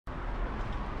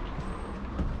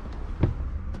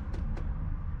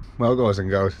Well, guys and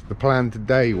girls, the plan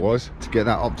today was to get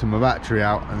that Optima battery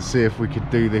out and see if we could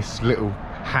do this little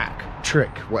hack,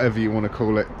 trick, whatever you want to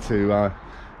call it, to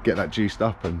get that juiced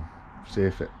up and see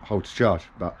if it holds charge.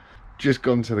 But just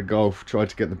gone to the golf, tried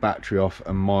to get the battery off,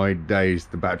 and my days,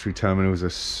 the battery terminals are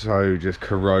so just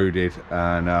corroded,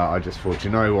 and I just thought,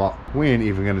 you know what, we ain't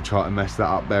even going to try to mess that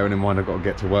up, bearing in mind I've got to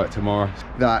get to work tomorrow.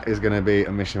 That is going to be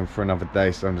a mission for another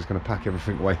day, so I'm just going to pack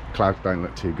everything away. Clouds don't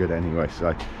look too good anyway,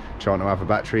 so trying to have a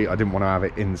battery. I didn't want to have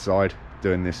it inside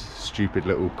doing this stupid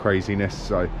little craziness,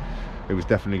 so it was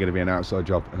definitely going to be an outside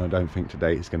job, and I don't think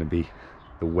today is going to be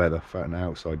the weather for an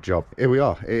outside job. Here we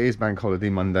are, it is Bank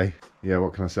Holiday Monday. Yeah,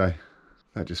 what can I say?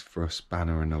 That just threw a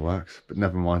spanner in the works, but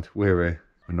never mind, we're here,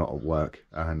 we're not at work,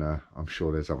 and I'm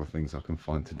sure there's other things I can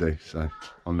find to do. So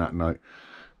on that note,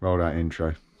 roll that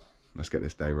intro, let's get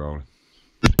this day rolling.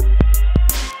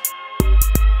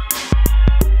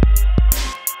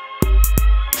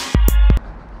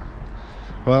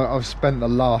 Well, I've spent the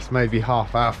last maybe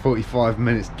half hour, 45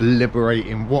 minutes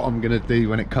deliberating what I'm going to do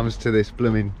when it comes to this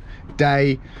blooming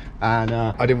day, and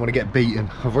I didn't want to get beaten.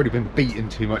 I've already been beaten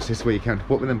too much this weekend.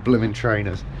 What with them blooming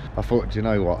trainers? I thought, do you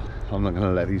know what? I'm not going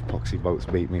to let these epoxy bolts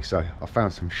beat me. So I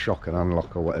found some shock and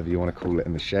unlock, or whatever you want to call it,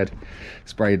 in the shed.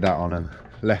 Sprayed that on and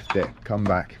left it, come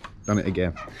back, done it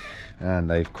again, and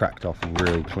they've cracked off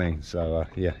real clean. So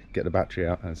yeah, get the battery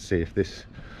out and see if this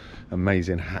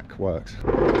amazing hack works.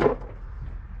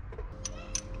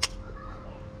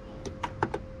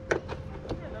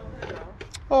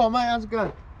 Oh mate, how's it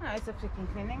going? Oh, it's a freaking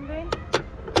cleaning day.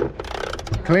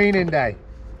 Cleaning day?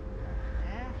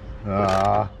 Yeah.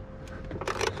 Ah,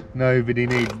 nobody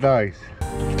needs those.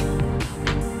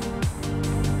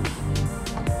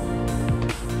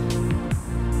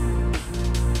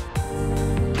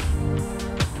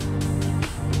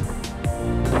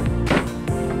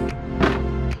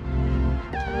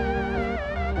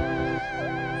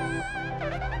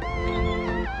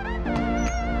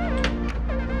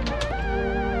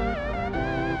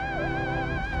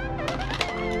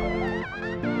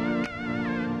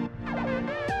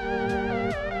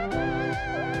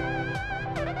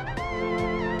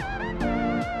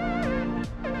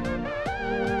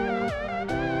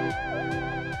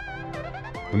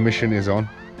 The mission is on,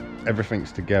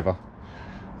 everything's together.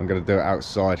 I'm going to do it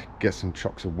outside, get some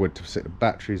chocks of wood to sit the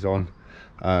batteries on.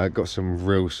 Got some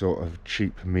real sort of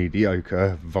cheap,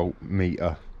 mediocre voltmeter.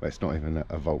 Well, it's not even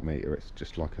a voltmeter, it's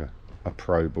just like a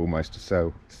probe almost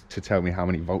to tell me how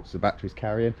many volts the battery's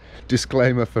carrying.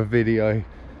 Disclaimer for video,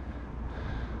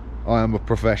 I am a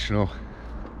professional.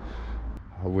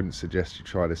 I wouldn't suggest you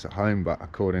try this at home, but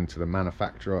according to the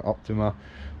manufacturer Optima,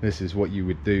 this is what you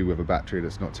would do with a battery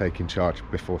that's not taking charge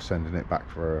before sending it back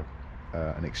for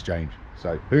an exchange.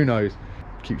 So who knows,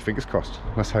 keep your fingers crossed.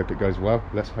 Let's hope it goes well.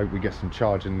 Let's hope we get some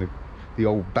charge in the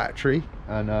old battery,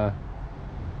 and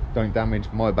don't damage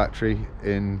my battery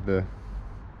in the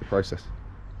process,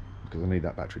 because I need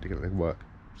that battery to get it to work.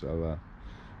 So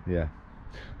yeah,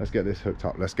 let's get this hooked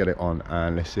up, let's get it on,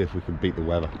 and let's see if we can beat the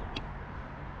weather.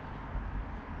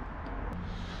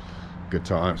 Good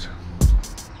times.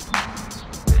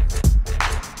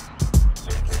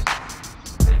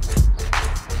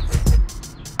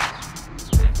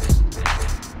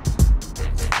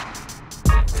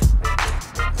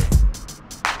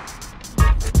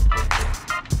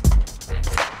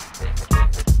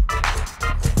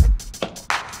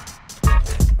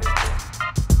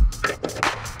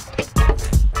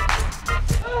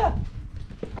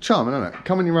 Charming, isn't it?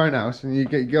 Come in your own house and you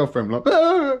get your girlfriend like,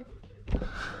 ah!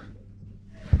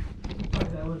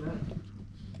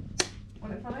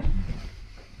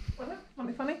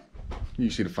 You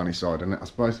see the funny side in it, I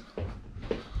suppose.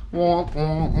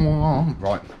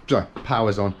 Right, so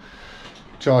power's on,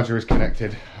 charger is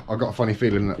connected. I got a funny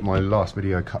feeling that my last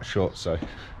video cut short, so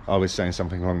I was saying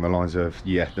something along the lines of,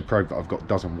 yeah, the probe that I've got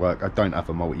doesn't work. I don't have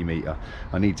a multimeter.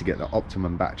 I need to get the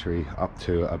Optimum battery up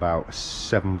to about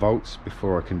 7 volts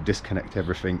before I can disconnect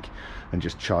everything and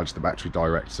just charge the battery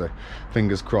direct. So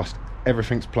fingers crossed,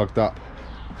 everything's plugged up.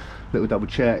 Little double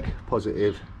check,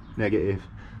 positive, negative,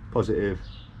 positive,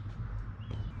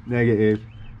 negative.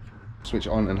 Switch it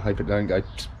on and hope it don't go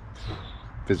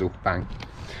fizzle, bang.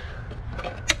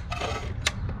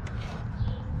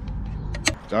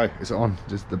 So it's on.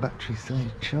 Does the battery say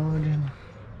charging?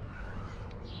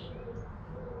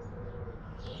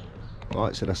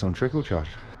 Right, so that's on trickle charge.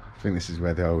 I think this is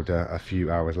where the old a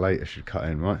few hours later should cut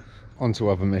in, right? On to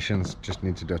other missions. Just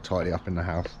need to do a tidy up in the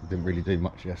house. Didn't really do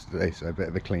much yesterday, so a bit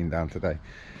of a clean down today.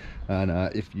 And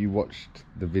if you watched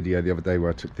the video the other day where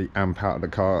I took the amp out of the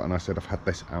car and I said I've had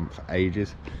this amp for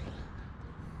ages,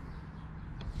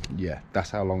 yeah, that's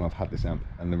how long I've had this amp.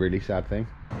 And the really sad thing,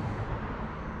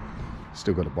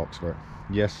 Still got a box for it.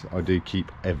 Yes, I do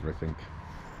keep everything,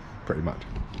 pretty much.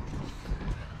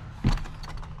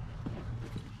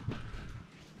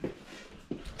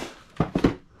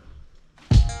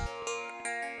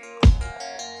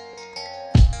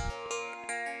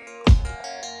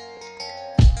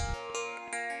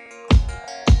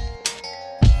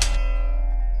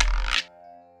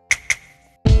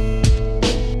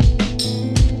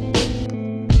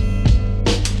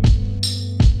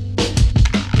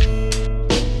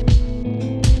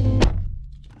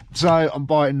 So I'm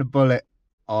biting the bullet.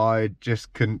 I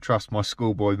just couldn't trust my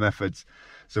schoolboy methods.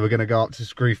 So we're going to go up to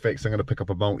Screwfix. I'm going to pick up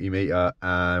a multimeter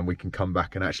and we can come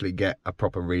back and actually get a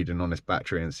proper reading on this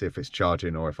battery and see if it's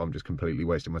charging or if I'm just completely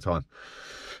wasting my time.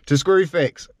 To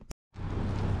Screwfix.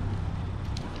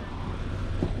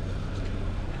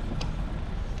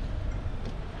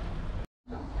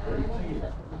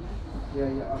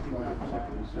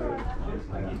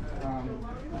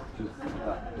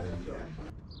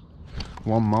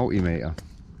 One multimeter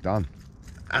done,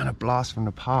 and a blast from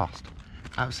the past.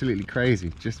 Absolutely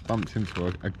crazy. Just bumped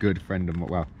into a good friend of mine.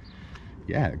 Well,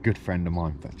 yeah, a good friend of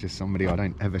mine, but just somebody I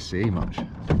don't ever see much.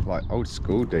 Like old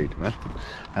school dude, man.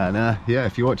 And yeah,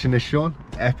 if you're watching this, Sean,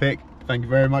 epic. Thank you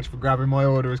very much for grabbing my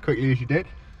order as quickly as you did.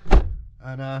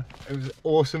 And it was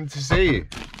awesome to see you.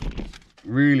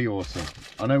 Really awesome.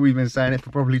 I know we've been saying it for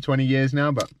probably 20 years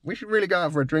now, but we should really go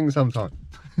out for a drink sometime.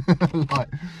 Like,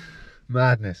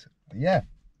 madness. Yeah,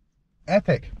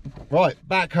 epic. Right,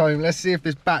 back home. Let's see if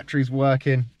this battery's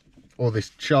working, or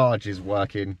this charge is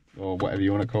working, or whatever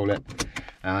you want to call it.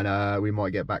 And we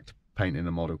might get back to painting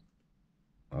the model.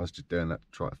 I was just doing that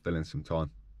to try to fill in some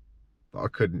time, but I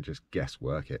couldn't just guess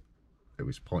work it. It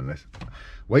was pointless.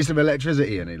 Waste of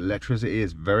electricity, and electricity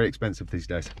is very expensive these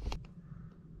days.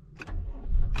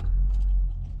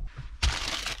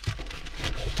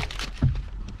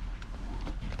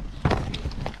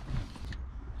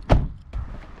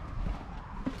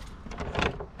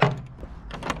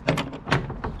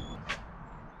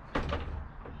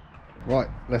 Right,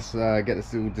 let's get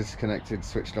this all disconnected,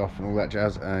 switched off and all that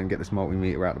jazz, and get this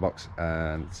multimeter out of the box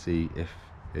and see if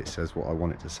it says what I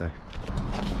want it to say.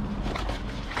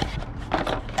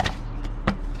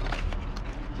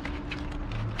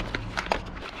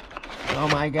 Oh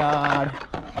my god.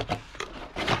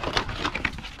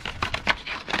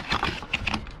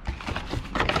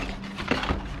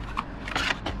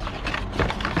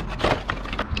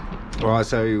 Alright,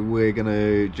 so we're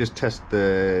gonna just test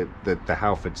the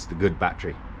Halfords, the good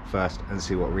battery, first and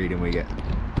see what reading we get.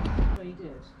 Well, you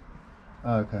did.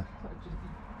 Oh, okay. I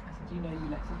said, you know,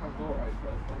 you left the front door open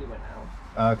when you went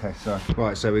out. Okay, sorry.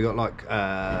 Right, so we got like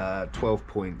 12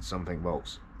 point something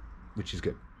volts, which is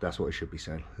good. That's what it should be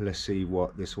saying. Let's see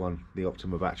what this one, the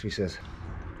Optima battery, says.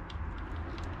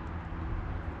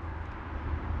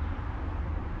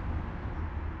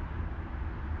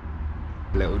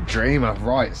 Little dreamer.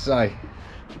 Right, so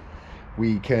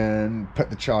we can put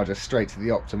the charger straight to the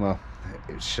Optima.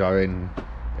 It's showing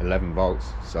 11 volts,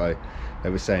 so they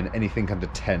were saying anything under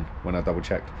 10 when I double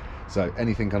checked. So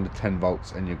anything under 10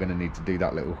 volts, and you're going to need to do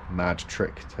that little mad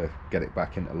trick to get it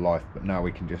back into life. But now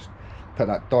we can just put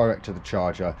that direct to the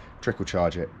charger, trickle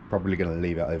charge it. Probably going to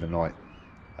leave it overnight.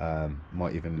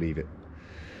 Might even leave it,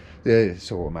 yeah, it's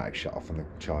automatic shut off on the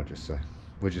charger, so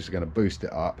we're just going to boost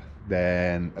it up.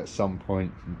 Then at some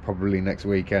point, probably next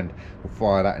weekend, we'll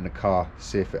fire that in the car,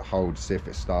 see if it holds, see if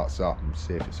it starts up, and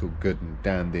see if it's all good and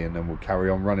dandy, and then we'll carry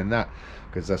on running that,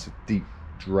 because that's a deep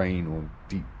drain or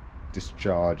deep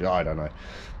discharge, I don't know.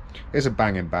 It's a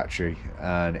banging battery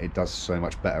and it does so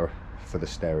much better for the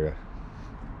stereo.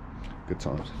 Good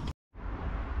times.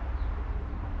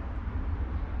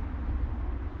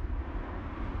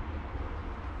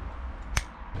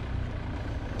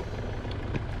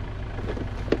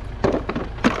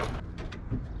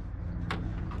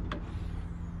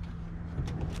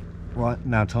 Right,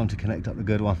 now time to connect up the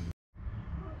good one.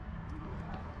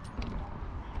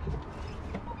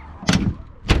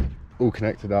 All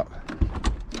connected up.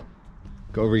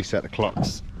 Got to reset the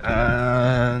clocks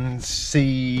and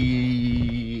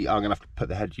see. I'm gonna have to put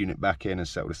the head unit back in and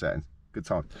settle the settings. Good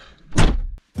time.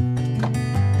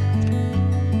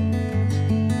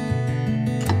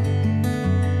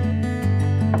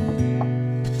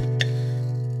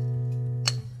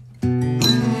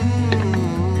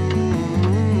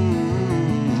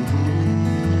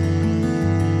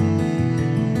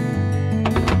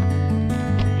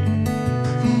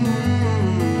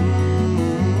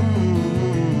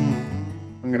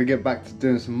 Get back to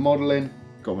doing some modelling.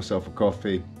 Got myself a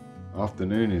coffee.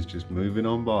 Afternoon is just moving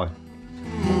on by.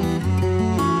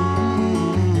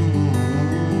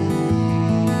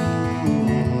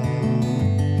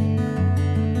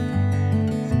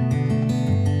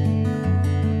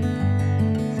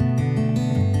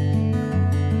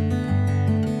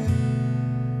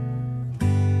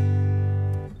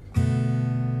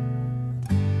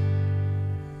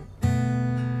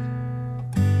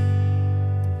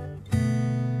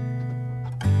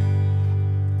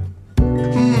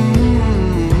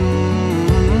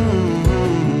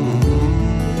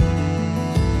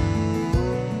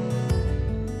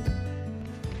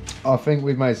 I think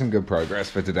we've made some good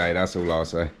progress for today, that's all I'll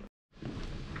say.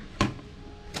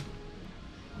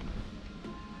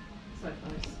 So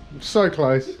close. So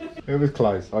close. It was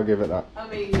close, I'll give it that. I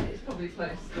mean, it's probably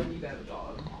closer than you've ever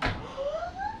gotten.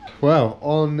 Well,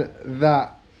 on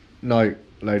that note,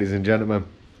 ladies and gentlemen,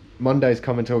 Monday's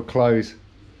coming to a close.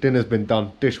 Dinner's been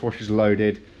done, dishwasher's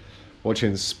loaded.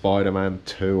 Watching Spider-Man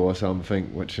 2 or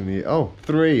something, watching the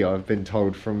 3 I've been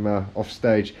told from off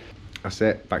stage. That's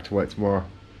it, back to work tomorrow.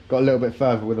 Got a little bit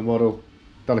further with the model,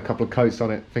 done a couple of coats on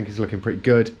it, think it's looking pretty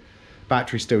good.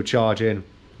 Battery's still charging,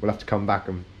 we'll have to come back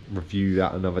and review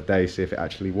that another day, see if it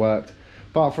actually worked.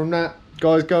 Apart from that,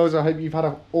 guys, girls, I hope you've had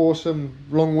an awesome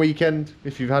long weekend,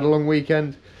 if you've had a long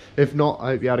weekend. If not, I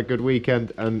hope you had a good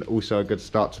weekend and also a good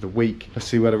start to the week. Let's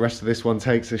see where the rest of this one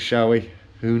takes us, shall we?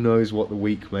 Who knows what the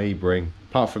week may bring.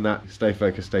 Apart from that, stay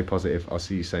focused, stay positive. I'll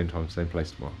see you same time, same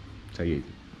place tomorrow. Take it easy.